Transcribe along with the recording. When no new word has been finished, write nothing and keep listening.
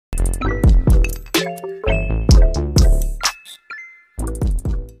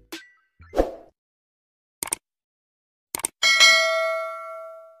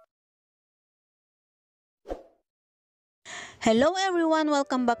Hello everyone!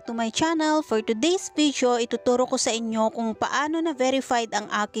 Welcome back to my channel. For today's video, ituturo ko sa inyo kung paano na verified ang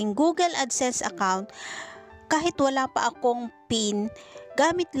aking Google AdSense account kahit wala pa akong PIN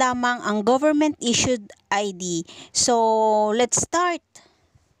gamit lamang ang Government Issued ID. So, let's start!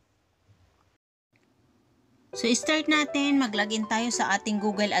 So, start natin. Mag-login tayo sa ating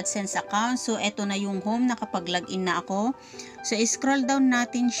Google AdSense account. So, eto na yung home. Nakapag-login na ako. So, scroll down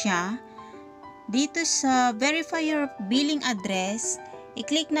natin siya. Dito sa verify your billing address,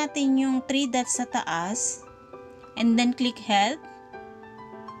 i-click natin yung 3 dots sa taas and then click help.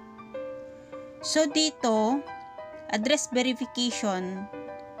 So dito, address verification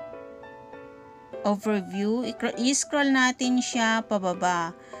overview, i-scroll natin siya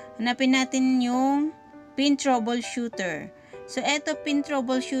pababa. Hanapin natin yung pin troubleshooter. So eto pin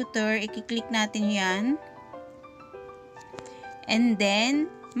troubleshooter, i-click natin yan. And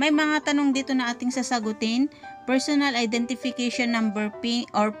then may mga tanong dito na ating sasagutin. Personal identification number PIN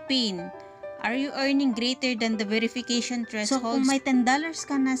or PIN. Are you earning greater than the verification threshold? So, kung may $10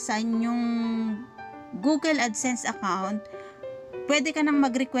 ka na sa inyong Google AdSense account, pwede ka nang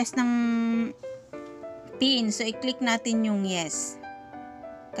mag-request ng PIN. So, i-click natin yung yes.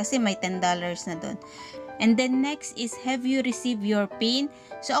 Kasi may $10 na doon. And then, next is, have you received your PIN?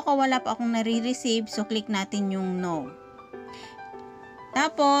 So, ako wala pa akong nare-receive. So, click natin yung no.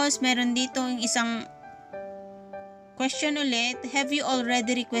 Tapos, meron dito yung isang question ulit. Have you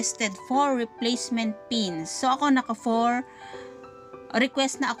already requested for replacement PIN? So, ako naka 4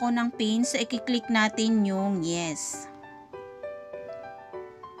 request na ako ng PIN. So, i-click natin yung yes.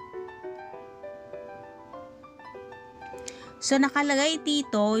 So, nakalagay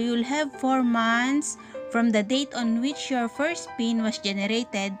dito, you'll have 4 months from the date on which your first PIN was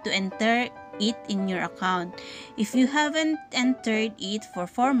generated to enter it in your account. If you haven't entered it for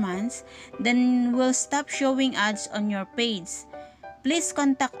 4 months, then we'll stop showing ads on your page. Please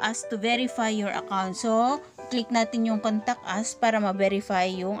contact us to verify your account. So, click natin yung contact us para ma-verify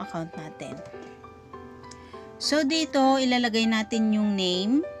yung account natin. So, dito ilalagay natin yung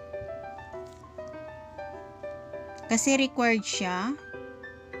name. Kasi required siya.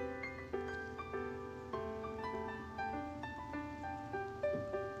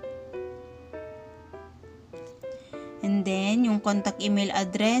 And then, yung contact email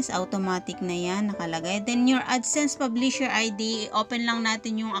address, automatic na yan, nakalagay. Then, your AdSense Publisher ID, open lang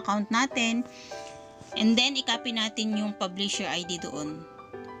natin yung account natin. And then, i-copy natin yung Publisher ID doon.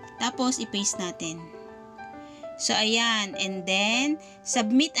 Tapos, i-paste natin. So, ayan. And then,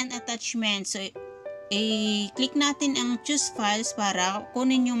 submit an attachment. So, i-click natin ang choose files para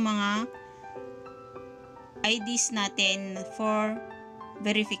kunin yung mga IDs natin for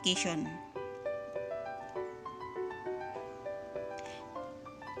verification.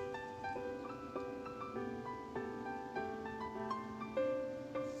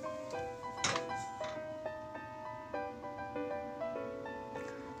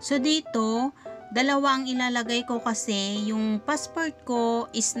 So, dito, dalawa ang ilalagay ko kasi yung passport ko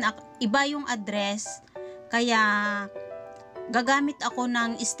is iba yung address. Kaya, gagamit ako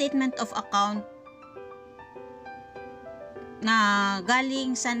ng statement of account na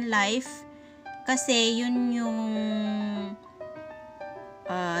galing Sun Life. Kasi, yun yung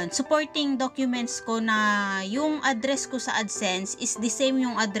supporting documents ko na yung address ko sa AdSense is the same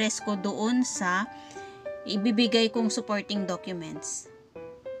yung address ko doon sa ibibigay kong supporting documents.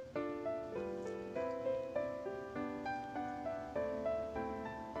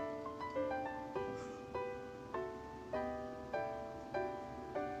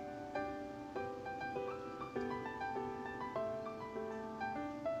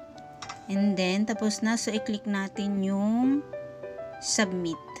 And then, tapos na. So, i-click natin yung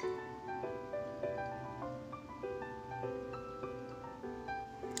submit.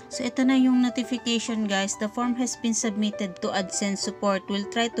 So, ito na yung notification, guys. The form has been submitted to AdSense support. We'll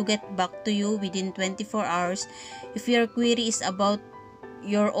try to get back to you within 24 hours if your query is about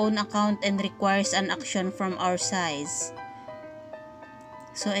your own account and requires an action from our side.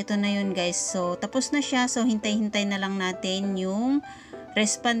 So, ito na yun, guys. So, tapos na siya. So, hintay-hintay na lang natin yung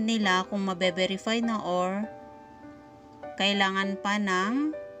respond nila kung mabe-verify na or kailangan pa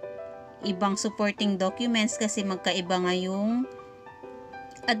ng ibang supporting documents kasi magkaiba nga yung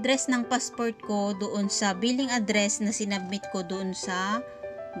address ng passport ko doon sa billing address na sinubmit ko doon sa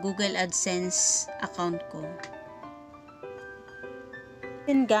Google AdSense account ko.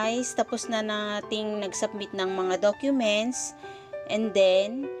 Then guys, tapos na nating nag-submit ng mga documents and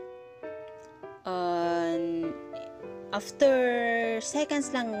then after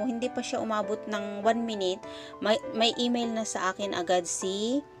seconds lang, hindi pa siya umabot ng 1 minute, may email na sa akin agad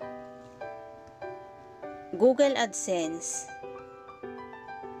si Google AdSense.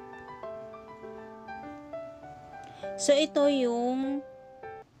 So, ito yung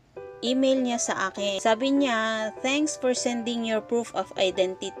email niya sa akin. Sabi niya, "Thanks for sending your proof of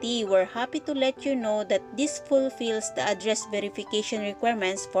identity. We're happy to let you know that this fulfills the address verification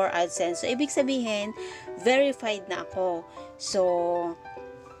requirements for AdSense." So, ibig sabihin, verified na ako. So,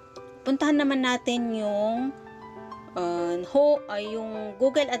 puntahan naman natin yung yung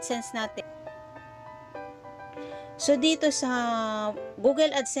Google AdSense natin. So, dito sa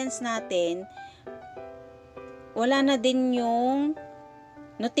Google AdSense natin, wala na din yung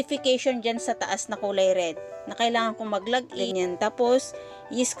notification dyan sa taas na kulay red na kailangan kong mag-login yan. Tapos,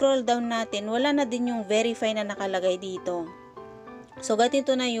 i-scroll down natin, wala na din yung verify na nakalagay dito. So,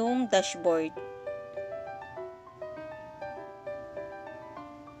 ganito na yung dashboard.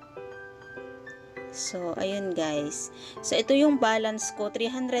 So, ayun guys. So, ito yung balance ko,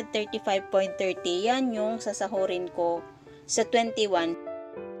 335.30. Yan yung sasahurin ko sa 21.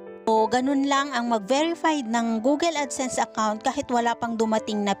 So, ganun lang ang mag-verified ng Google AdSense account kahit wala pang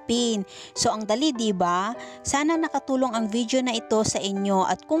dumating na PIN. So, ang dali, diba? Sana nakatulong ang video na ito sa inyo.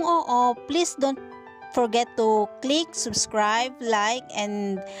 At kung oo, please don't forget to click, subscribe, like,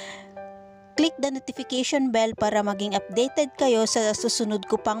 and click the notification bell para maging updated kayo sa susunod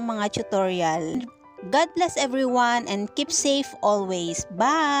ko pang mga tutorial. God bless everyone and keep safe always.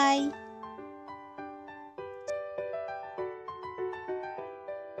 Bye!